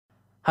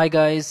Hi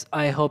guys,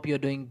 I hope you're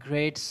doing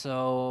great.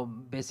 So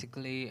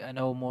basically, I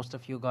know most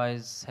of you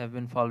guys have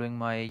been following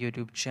my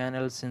YouTube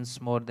channel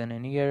since more than a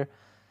year,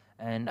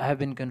 and I have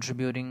been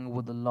contributing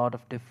with a lot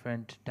of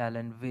different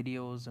talent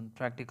videos and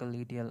practical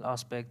ETL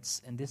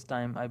aspects. And this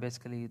time, I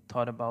basically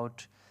thought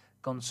about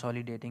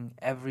consolidating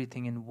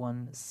everything in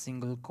one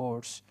single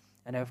course,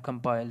 and I've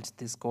compiled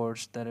this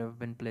course that have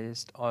been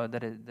placed or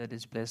that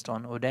is placed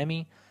on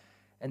Udemy.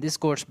 And this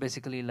course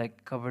basically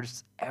like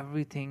covers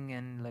everything,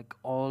 and like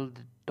all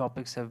the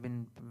topics have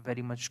been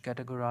very much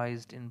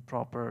categorized in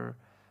proper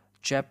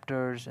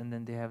chapters, and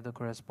then they have the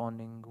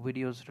corresponding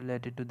videos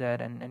related to that.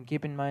 And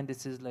keep in mind,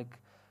 this is like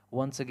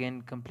once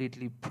again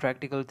completely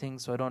practical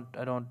things, so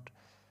I don't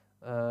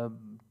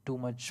too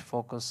much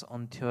focus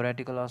on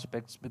theoretical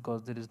aspects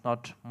because there is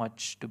not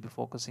much to be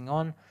focusing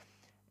on.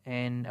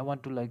 And I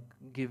want to like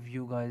give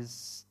you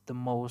guys the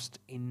most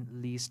in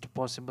least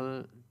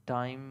possible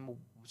time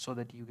so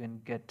that you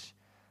can get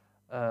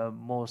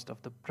most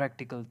of the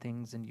practical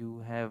things and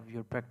you have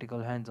your practical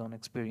hands-on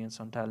experience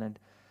on Talend.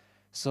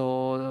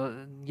 So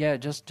yeah,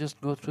 just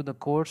go through the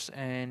course.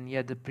 And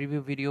yeah, the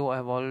preview video I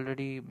have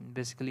already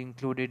basically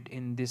included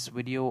in this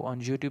video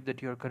on YouTube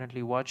that you are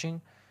currently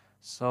watching.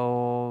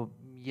 So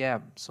yeah,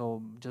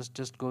 so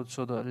just go.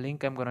 So the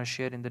link I'm gonna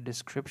share in the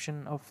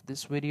description of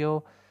this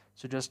video,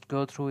 so just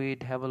go through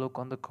it, have a look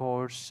on the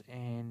course,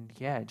 and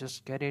yeah,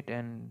 just get it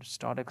and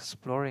start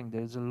exploring.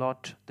 There's a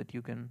lot that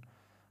you can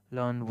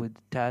learn with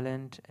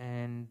Talent.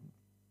 And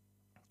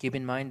keep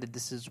in mind that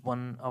this is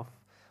one of,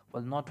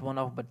 well, not one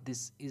of, but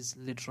this is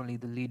literally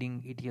the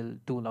leading ETL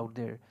tool out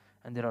there,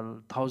 and there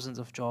are thousands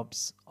of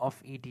jobs of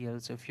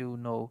ETL. So if you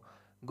know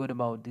good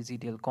about these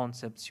ETL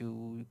concepts,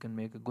 you can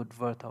make a good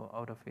worth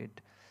out of it.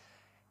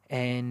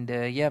 And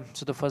yeah,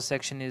 so the first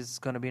section is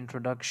going to be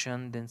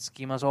introduction, then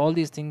schemas. All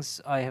these things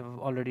I have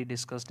already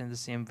discussed in the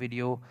same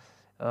video,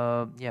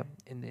 yeah,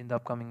 in the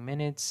upcoming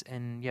minutes.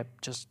 And yeah,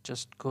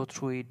 just go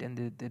through it,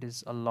 and there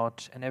is a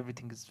lot, and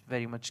everything is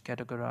very much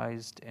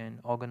categorized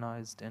and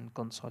organized and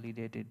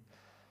consolidated.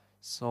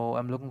 So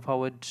I'm looking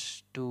forward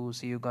to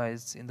see you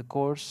guys in the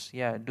course.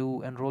 Yeah,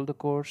 do enroll the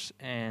course,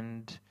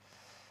 and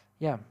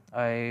yeah,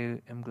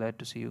 I am glad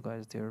to see you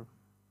guys there.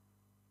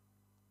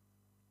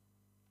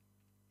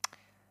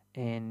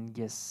 And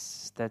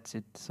yes, that's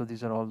it. So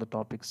these are all the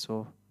topics.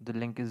 So the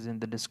link is in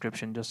the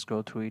description. Just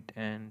go through it,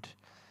 and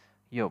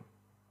yo,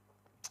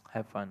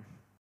 have fun.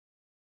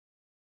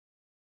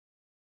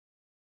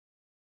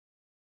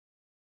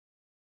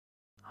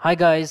 Hi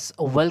guys,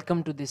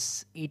 welcome to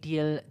this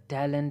ETL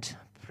talent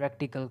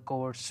practical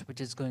course, which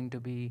is going to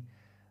be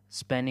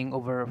spanning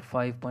over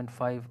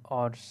 5.5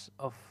 hours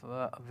of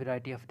a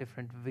variety of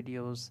different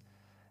videos.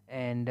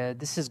 And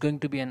this is going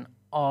to be an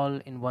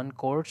all in one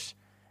course,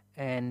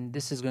 and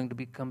this is going to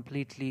be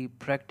completely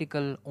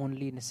practical.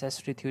 Only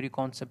necessary theory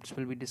concepts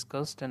will be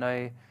discussed, and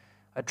I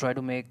try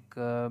to make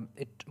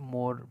it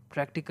more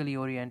practically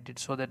oriented,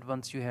 so that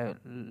once you have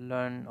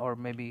learn or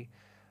maybe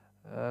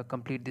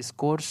complete this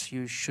course,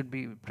 you should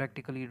be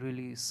practically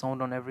really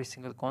sound on every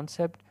single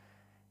concept.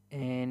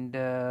 And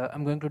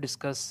I'm going to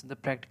discuss the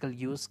practical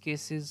use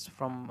cases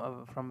from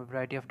a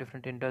variety of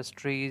different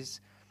industries,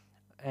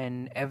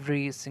 and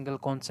every single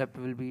concept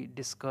will be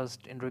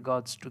discussed in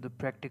regards to the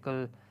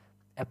practical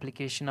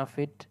application of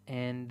it.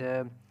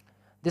 And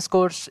this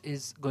course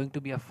is going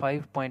to be a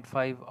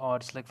 5.5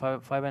 hours, like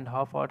five and a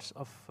half hours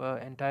of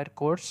entire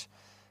course,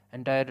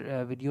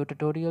 entire video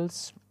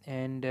tutorials.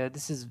 And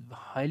this is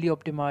highly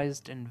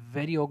optimized and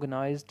very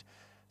organized.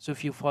 So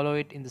if you follow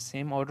it in the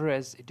same order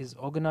as it is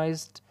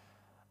organized,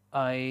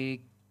 I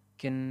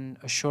can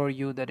assure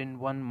you that in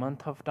 1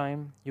 month of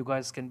time you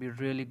guys can be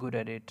really good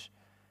at it.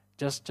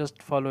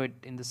 Just follow it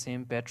in the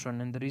same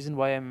pattern. And the reason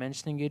why I'm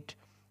mentioning it,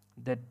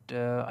 that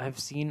I have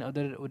seen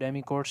other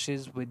Udemy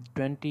courses with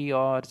 20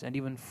 hours and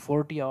even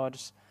 40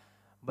 hours,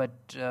 but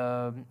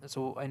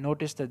so I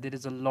noticed that there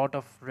is a lot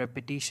of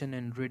repetition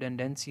and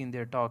redundancy in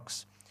their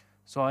talks.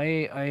 So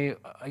I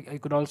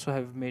could also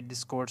have made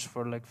this course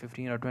for like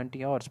 15 or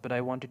 20 hours, but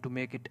I wanted to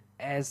make it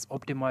as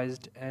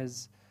optimized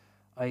as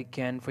I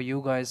can for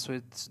you guys. So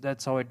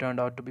that's how it turned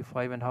out to be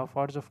 5.5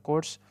 hours of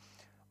course.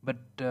 But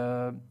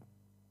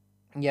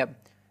yeah,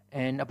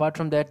 and apart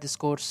from that, this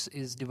course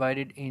is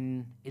divided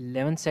in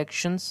 11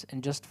 sections,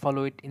 and just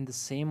follow it in the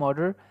same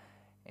order.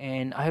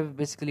 And I have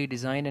basically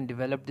designed and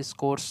developed this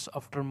course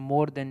after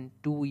more than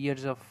 2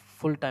 years of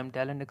full-time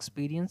talent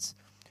experience.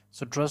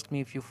 So trust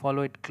me, if you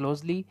follow it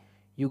closely,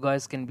 you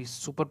guys can be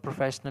super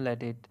professional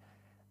at it.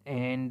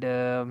 And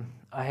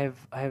I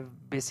have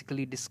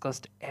basically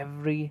discussed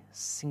every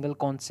single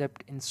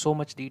concept in so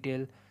much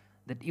detail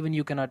that even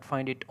you cannot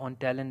find it on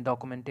Talent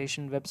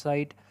documentation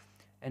website.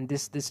 And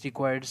this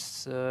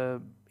requires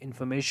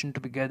information to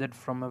be gathered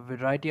from a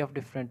variety of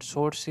different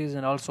sources,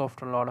 and also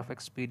after a lot of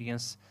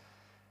experience.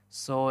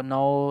 So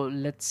now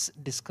let's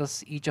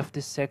discuss each of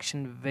this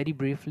section very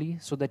briefly,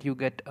 so that you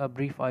get a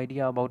brief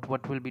idea about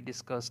what will be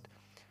discussed.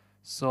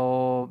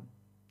 So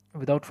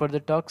without further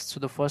talks, so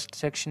the first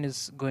section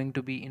is going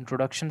to be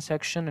introduction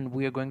section, and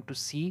we are going to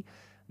see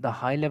the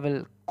high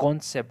level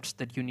concepts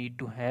that you need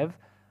to have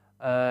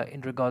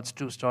in regards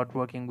to start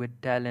working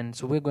with Talend.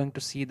 So we're going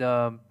to see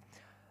the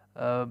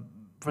uh,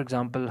 for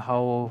example,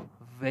 how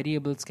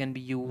variables can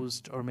be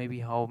used, or maybe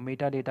how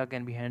metadata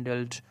can be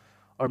handled,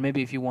 or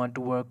maybe if you want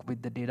to work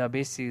with the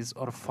databases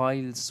or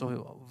files,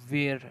 so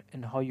where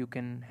and how you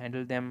can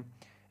handle them,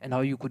 and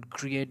how you could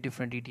create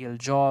different ETL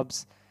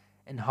jobs,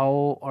 and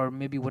how, or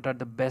maybe what are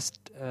the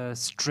best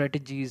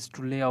strategies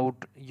to lay out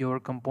your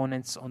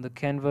components on the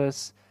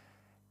canvas,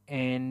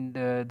 and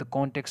the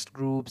context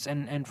groups,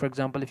 and for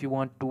example, if you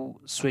want to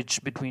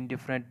switch between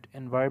different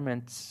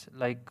environments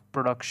like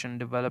production,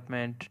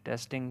 development,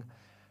 testing,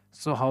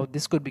 so how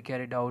this could be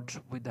carried out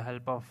with the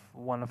help of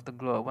one of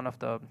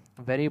the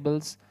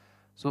variables.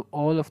 So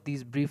all of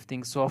these brief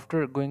things, so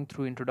after going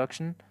through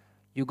introduction,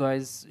 you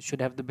guys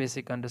should have the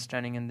basic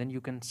understanding, and then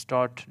you can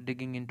start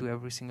digging into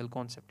every single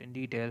concept in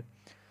detail.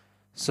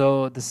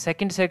 So the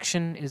second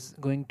section is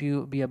going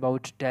to be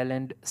about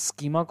Talend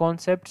schema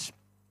concepts.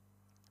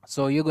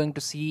 So you're going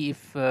to see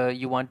if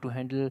you want to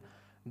handle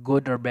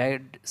good or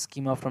bad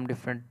schema from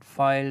different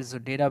files or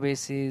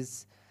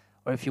databases,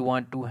 or if you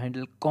want to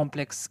handle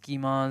complex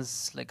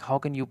schemas, like how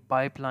can you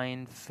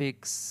pipeline,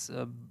 fix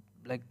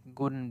like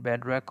good and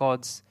bad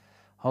records,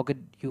 how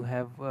could you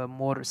have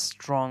more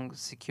strong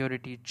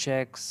security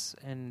checks,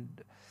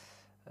 and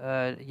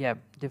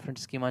different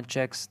schema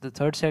checks. The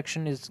third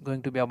section is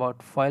going to be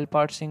about file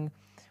parsing.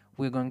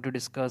 We're going to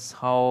discuss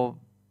how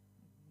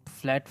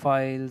flat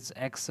files,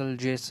 Excel,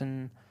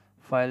 JSON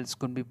files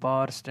could be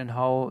parsed and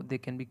how they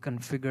can be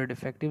configured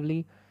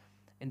effectively.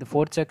 In the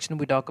fourth section,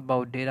 we talk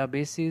about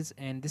databases,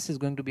 and this is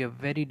going to be a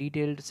very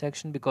detailed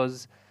section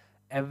because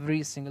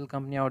every single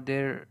company out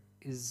there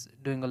is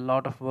doing a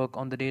lot of work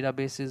on the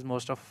databases.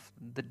 Most of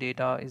the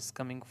data is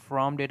coming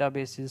from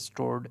databases,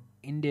 stored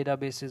in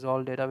databases,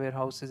 all data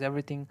warehouses,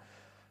 everything.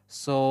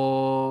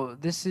 So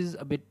this is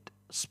a bit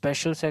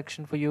special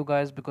section for you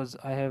guys because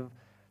I have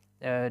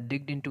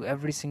digged into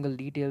every single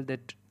detail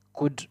that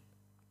could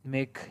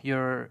make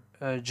your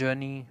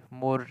journey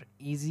more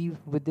easy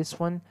with this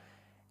one.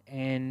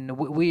 And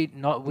we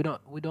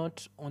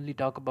don't only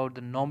talk about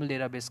the normal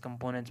database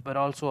components, but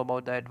also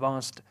about the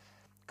advanced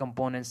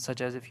components,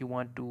 such as if you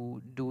want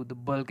to do the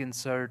bulk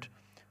insert,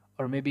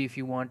 or maybe if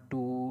you want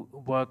to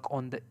work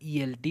on the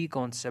ELT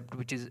concept,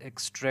 which is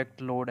extract,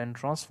 load, and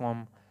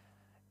transform.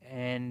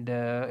 And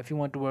if you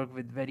want to work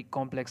with very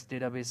complex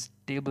database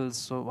tables,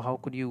 so how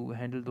could you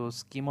handle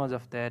those schemas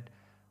of that?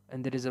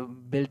 And there is a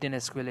built-in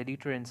SQL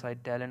editor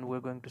inside Talend. We're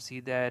going to see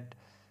that.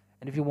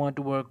 And if you want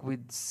to work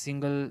with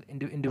single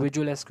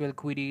individual SQL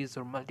queries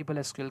or multiple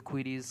SQL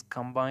queries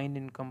combined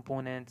in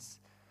components,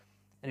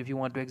 and if you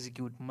want to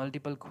execute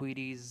multiple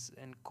queries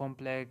and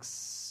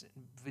complex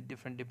with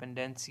different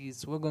dependencies,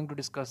 so we're going to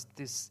discuss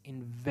this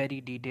in very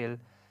detail.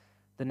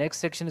 The next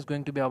section is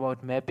going to be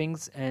about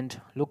mappings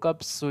and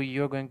lookups. So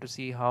you're going to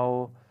see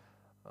how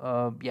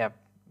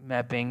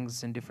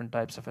mappings and different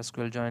types of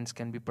SQL joins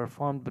can be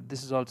performed, but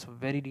this is also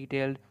very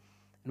detailed,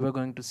 and we're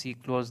going to see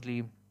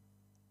closely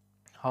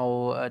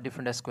how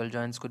different SQL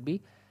joins could be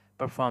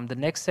performed. The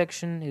next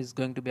section is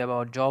going to be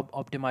about job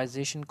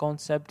optimization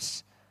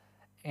concepts,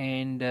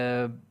 and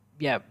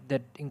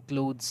that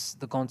includes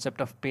the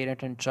concept of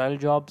parent and child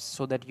jobs,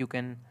 so that you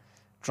can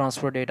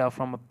transfer data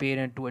from a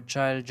parent to a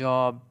child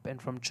job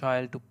and from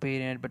child to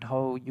parent, but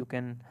how you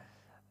can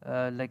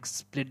like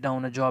split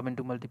down a job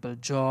into multiple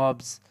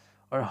jobs,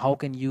 or how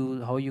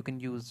you can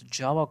use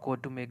Java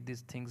code to make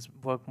these things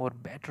work more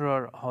better,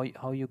 or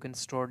how you can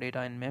store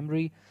data in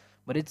memory.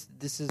 But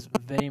this is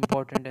very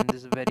important, and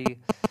this is very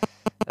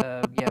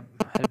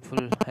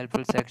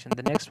helpful section.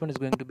 The next one is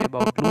going to be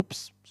about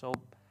loops. So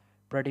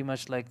pretty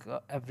much like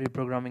every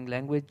programming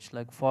language,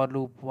 like for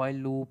loop, while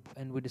loop,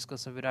 and we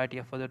discuss a variety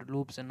of other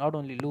loops, and not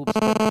only loops,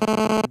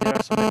 but there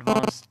are some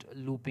advanced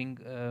looping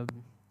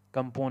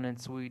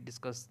components. We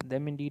discuss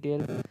them in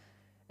detail.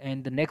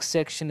 And the next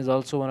section is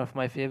also one of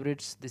my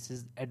favorites. This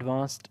is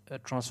advanced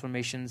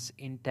transformations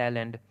in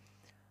Talend.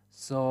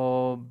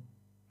 So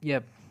yeah,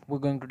 we're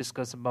going to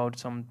discuss about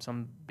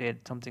something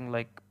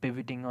like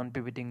pivoting,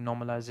 unpivoting,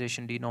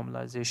 normalization,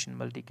 denormalization,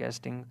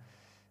 multicasting,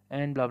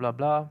 and blah blah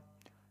blah.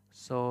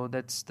 So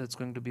that's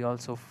going to be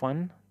also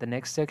fun. The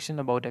next section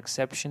about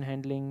exception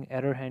handling,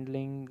 error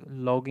handling,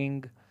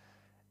 logging,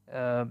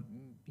 uh,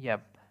 yeah.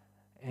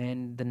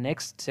 And the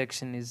next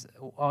section is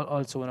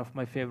also one of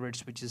my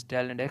favorites, which is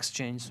Talend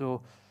Exchange.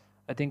 So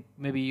I think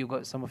maybe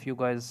some of you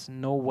guys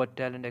know what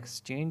Talend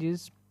Exchange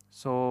is.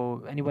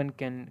 So anyone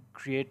can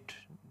create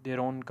their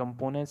own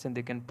components and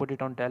they can put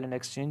it on Talend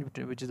Exchange,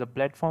 which is a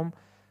platform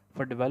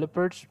for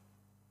developers.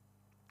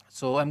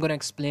 So I'm going to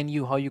explain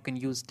you how you can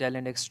use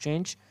Talend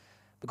Exchange,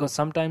 because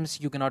sometimes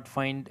you cannot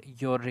find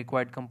your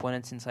required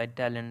components inside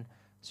Talend.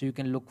 So you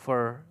can look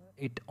for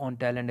it on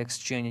Talend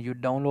Exchange. You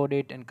download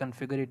it and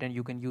configure it, and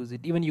you can use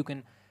it. Even you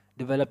can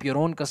develop your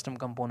own custom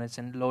components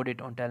and load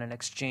it on Talend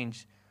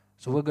Exchange.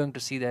 So we're going to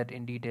see that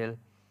in detail.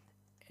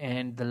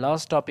 And the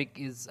last topic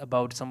is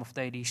about some of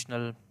the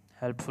additional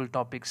helpful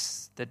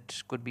topics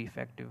that could be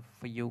effective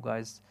for you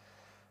guys.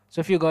 So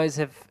if you guys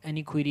have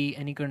any query,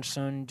 any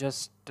concern,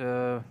 just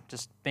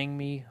ping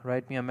me,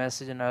 write me a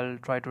message, and I'll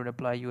try to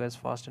reply you as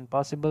fast as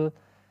possible.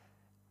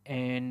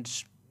 And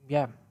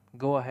yeah,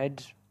 go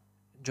ahead,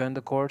 join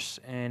the course,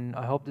 and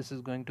I hope this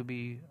is going to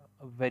be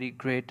a very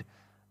great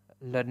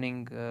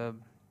learning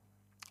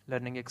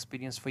learning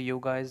experience for you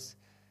guys.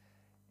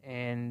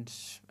 And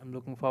I'm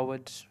looking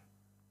forward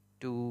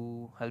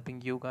to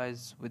helping you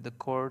guys with the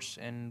course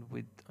and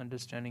with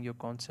understanding your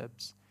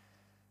concepts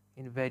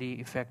in a very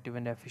effective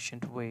and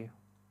efficient way.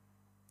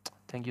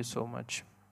 Thank you so much.